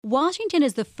Washington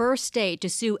is the first state to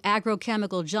sue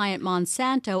agrochemical giant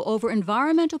Monsanto over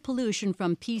environmental pollution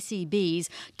from PCBs,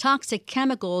 toxic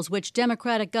chemicals which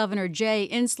Democratic Governor Jay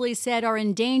Inslee said are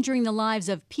endangering the lives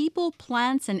of people,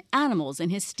 plants, and animals in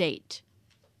his state.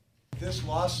 This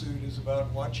lawsuit is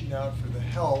about watching out for the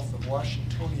health of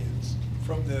Washingtonians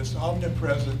from this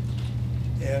omnipresent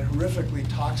and horrifically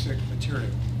toxic material.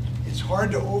 It's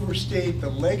hard to overstate the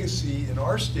legacy in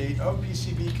our state of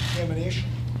PCB contamination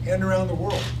and around the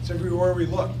world. It's everywhere we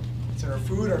look. It's in our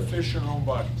food, our fish, and our own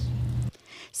bodies.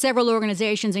 Several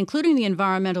organizations, including the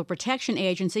Environmental Protection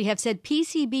Agency, have said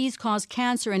PCBs cause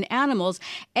cancer in animals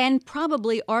and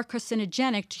probably are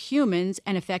carcinogenic to humans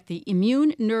and affect the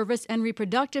immune, nervous, and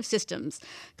reproductive systems.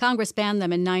 Congress banned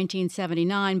them in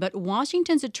 1979, but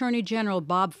Washington's Attorney General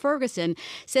Bob Ferguson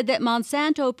said that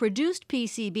Monsanto produced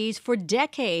PCBs for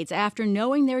decades after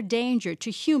knowing their danger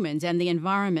to humans and the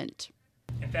environment.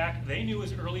 In fact, they knew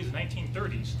as early as the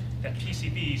 1930s that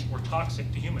PCBs were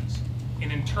toxic to humans. An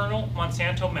internal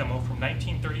Monsanto memo from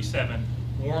 1937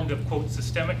 warned of, quote,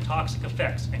 systemic toxic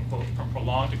effects, end quote, from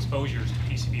prolonged exposures to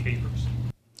PCB vapors.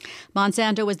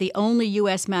 Monsanto was the only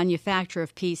U.S. manufacturer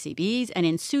of PCBs, and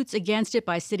in suits against it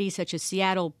by cities such as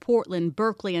Seattle, Portland,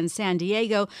 Berkeley, and San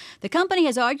Diego, the company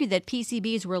has argued that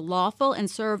PCBs were lawful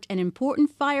and served an important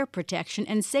fire protection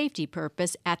and safety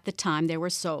purpose at the time they were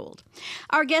sold.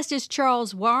 Our guest is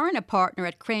Charles Warren, a partner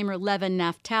at Kramer, Levin,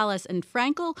 Naftalis, and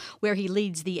Frankel, where he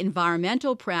leads the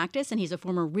environmental practice, and he's a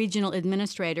former regional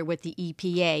administrator with the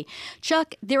EPA.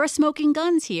 Chuck, there are smoking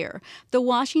guns here. The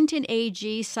Washington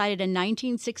AG cited a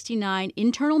 1969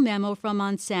 internal memo from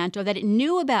Monsanto that it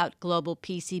knew about global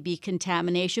PCB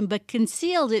contamination but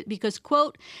concealed it because,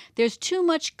 quote, there's too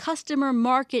much customer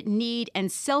market need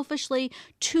and selfishly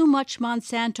too much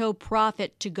Monsanto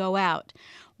profit to go out.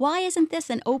 Why isn't this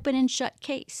an open and shut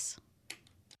case?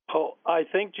 Oh, I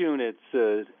think, June,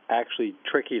 it's actually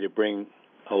tricky to bring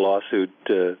a lawsuit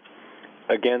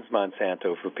against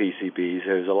Monsanto for PCBs.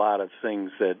 There's a lot of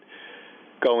things that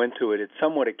go into it. It's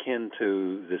somewhat akin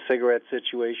to the cigarette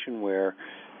situation where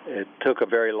it took a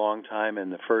very long time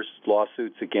and the first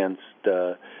lawsuits against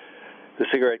the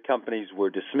cigarette companies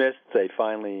were dismissed. They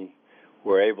finally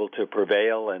were able to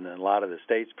prevail, and a lot of the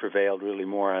states prevailed really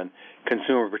more on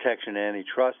consumer protection and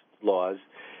antitrust laws.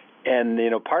 And,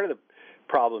 part of the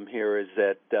problem here is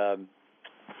that,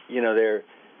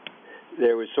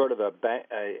 there was sort of a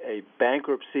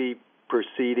bankruptcy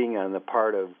proceeding on the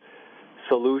part of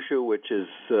Solutia, which is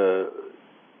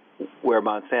where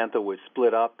Monsanto was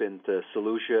split up into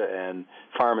Solutia and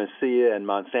Pharmacia and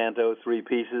Monsanto, three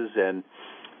pieces, and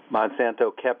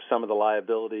Monsanto kept some of the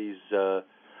liabilities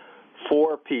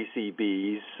for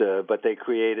PCBs, but they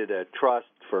created a trust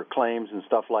for claims and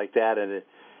stuff like that, and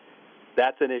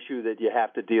that's an issue that you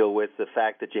have to deal with, the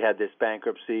fact that you had this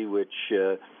bankruptcy, which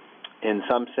in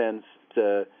some sense,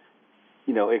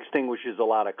 extinguishes a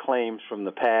lot of claims from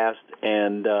the past,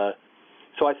 and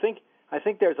so I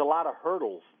think there's a lot of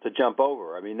hurdles to jump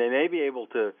over. I mean, they may be able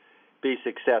to be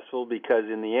successful because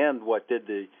in the end, what did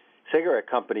the cigarette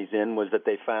companies in was that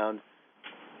they found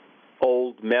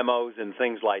old memos and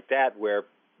things like that where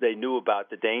they knew about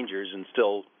the dangers and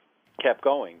still kept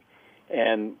going.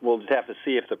 And we'll just have to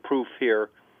see if the proof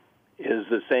here is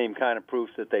the same kind of proof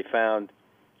that they found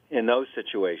in those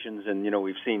situations. And,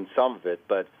 we've seen some of it,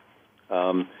 but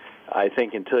I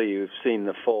think until you've seen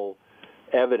the full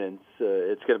evidence,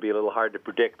 it's going to be a little hard to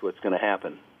predict what's going to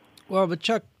happen. Well, but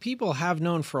Chuck, people have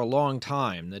known for a long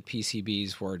time that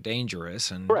PCBs were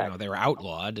dangerous and they were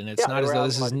outlawed, and it's not as though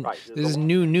this is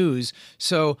new news.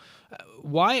 So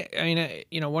why? I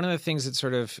mean, one of the things that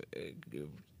sort of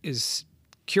is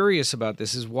curious about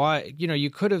this is why you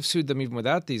could have sued them even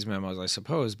without these memos, I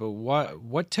suppose. But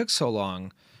what took so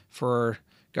long for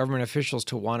government officials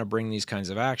to want to bring these kinds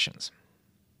of actions?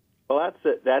 Well,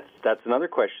 that's another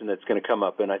question that's going to come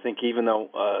up, and I think even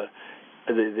though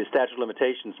the statute of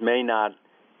limitations may not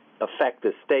affect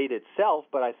the state itself,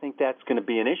 but I think that's going to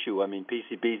be an issue. I mean,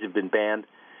 PCBs have been banned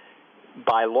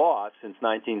by law since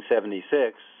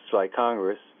 1976 by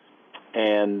Congress,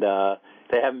 and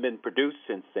they haven't been produced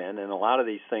since then. And a lot of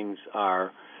these things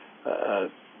are,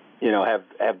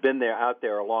 have been out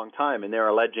there a long time, and they're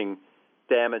alleging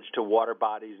damage to water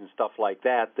bodies and stuff like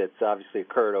that that's obviously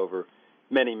occurred over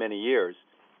many, many years.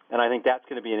 And I think that's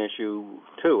going to be an issue,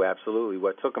 too, absolutely,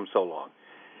 what took them so long.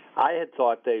 I had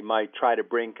thought they might try to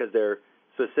bring, because they're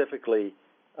specifically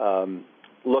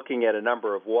looking at a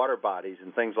number of water bodies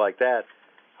and things like that,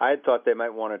 I had thought they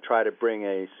might want to try to bring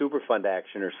a Superfund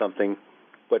action or something,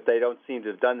 but they don't seem to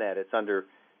have done that. It's under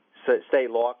state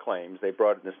law claims. They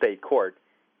brought it in the state court.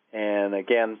 And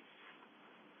again,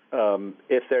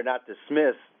 if they're not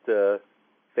dismissed,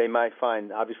 they might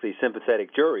find obviously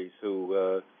sympathetic juries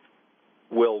who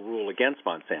will rule against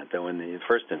Monsanto in the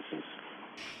first instance.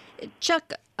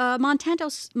 Chuck,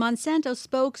 Monsanto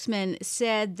spokesman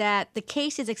said that the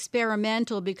case is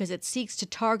experimental because it seeks to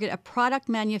target a product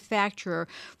manufacturer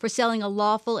for selling a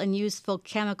lawful and useful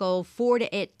chemical 4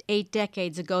 to 8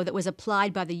 decades ago that was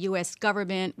applied by the U.S.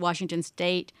 government, Washington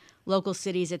State, local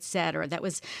cities, etc. That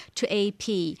was to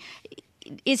AP.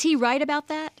 Is he right about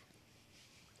that?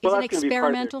 Is it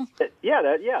experimental? That's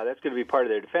going to be part of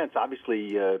their defense.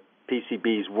 Obviously,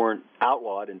 PCBs weren't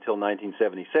outlawed until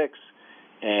 1976.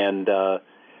 And I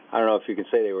don't know if you can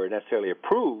say they were necessarily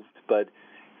approved, but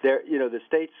the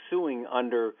state's suing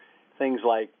under things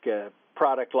like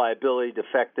product liability,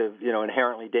 defective,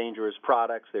 inherently dangerous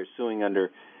products. They're suing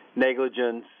under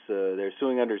negligence. They're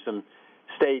suing under some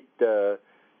state,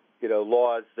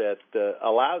 laws that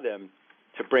allow them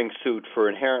to bring suit for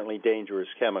inherently dangerous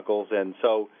chemicals. And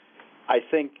so, I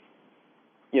think,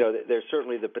 there's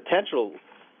certainly the potential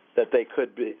that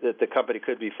the company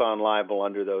could be found liable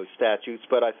under those statutes.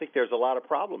 But I think there's a lot of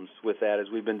problems with that, as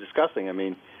we've been discussing. I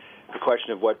mean, the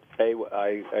question of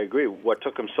I agree, what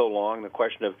took them so long, the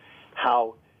question of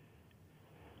how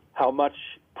much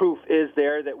proof is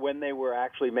there that when they were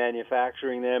actually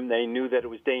manufacturing them, they knew that it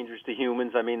was dangerous to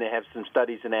humans. I mean, they have some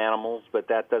studies in animals, but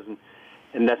that doesn't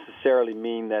necessarily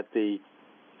mean that the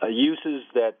uses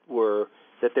that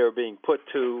they were being put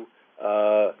to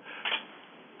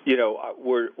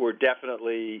were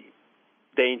definitely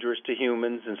dangerous to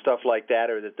humans and stuff like that,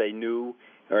 or that they knew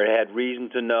or had reason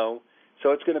to know.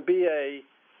 So it's going to be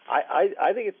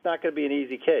I think it's not going to be an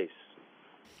easy case.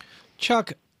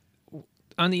 Chuck,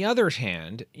 on the other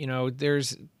hand,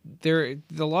 the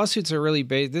lawsuits are really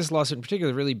based, this lawsuit in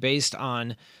particular, really based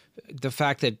on the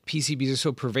fact that PCBs are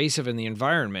so pervasive in the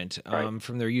environment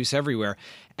from their use everywhere.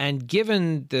 And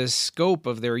given the scope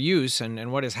of their use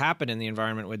and what has happened in the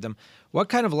environment with them, what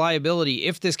kind of liability,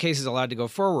 if this case is allowed to go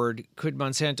forward, could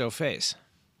Monsanto face?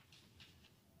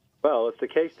 Well, if the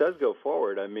case does go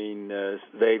forward, I mean,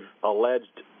 they've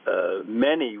alleged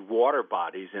many water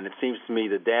bodies, and it seems to me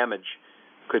the damage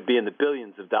could be in the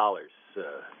billions of dollars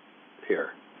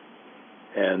here.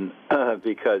 And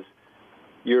because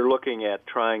you're looking at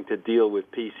trying to deal with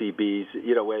PCBs.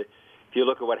 If you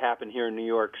look at what happened here in New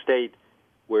York State,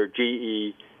 where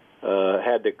GE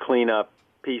had to clean up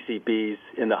PCBs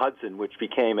in the Hudson, which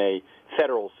became a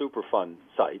federal Superfund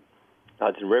site,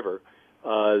 Hudson River,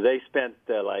 they spent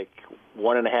like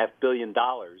 $1.5 billion,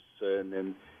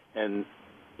 and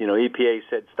EPA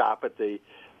said stop it. A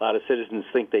lot of citizens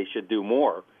think they should do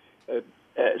more.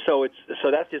 So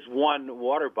that's just one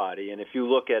water body, and if you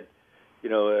look at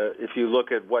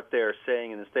what they're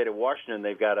saying in the state of Washington,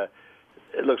 they've got it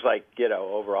looks like,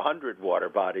 over 100 water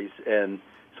bodies. And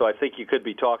so I think you could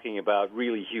be talking about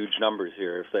really huge numbers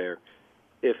here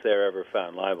if they're ever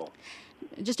found liable.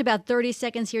 Just about 30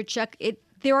 seconds here, Chuck.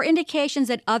 There are indications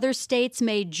that other states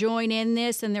may join in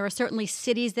this, and there are certainly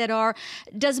cities that are.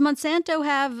 Does Monsanto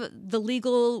have the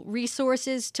legal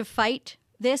resources to fight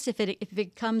this if it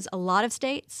becomes a lot of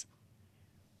states?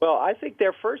 Well, I think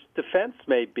their first defense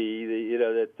may be,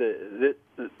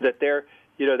 that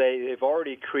they've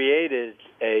already created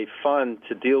a fund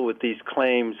to deal with these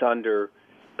claims under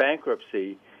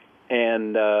bankruptcy,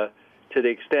 and to the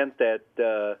extent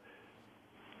that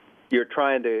you're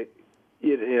trying to,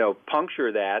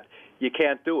 puncture that, you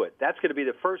can't do it. That's going to be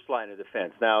the first line of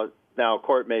defense. Now, a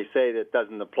court may say that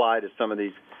doesn't apply to some of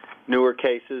these newer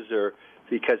cases, or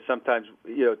because sometimes,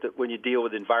 when you deal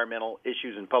with environmental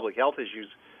issues and public health issues,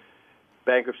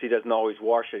 bankruptcy doesn't always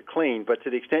wash it clean. But to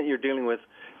the extent you're dealing with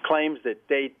claims that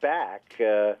date back,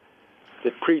 that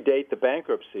predate the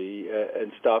bankruptcy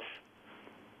and stuff,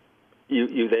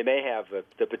 they may have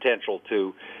the potential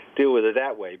to deal with it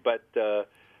that way. But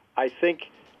I think,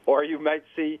 or you might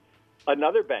see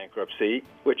another bankruptcy,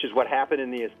 which is what happened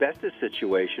in the asbestos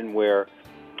situation, where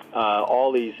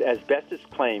all these asbestos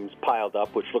claims piled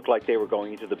up, which looked like they were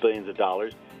going into the billions of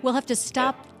dollars. We'll have to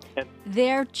stop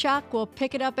there, Chuck. We'll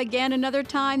pick it up again another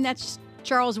time. That's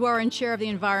Charles Warren, chair of the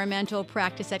environmental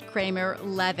practice at Kramer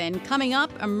Levin. Coming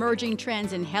up, emerging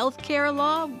trends in healthcare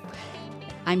law.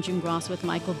 I'm Jim Gross with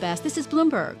Michael Best. This is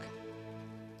Bloomberg.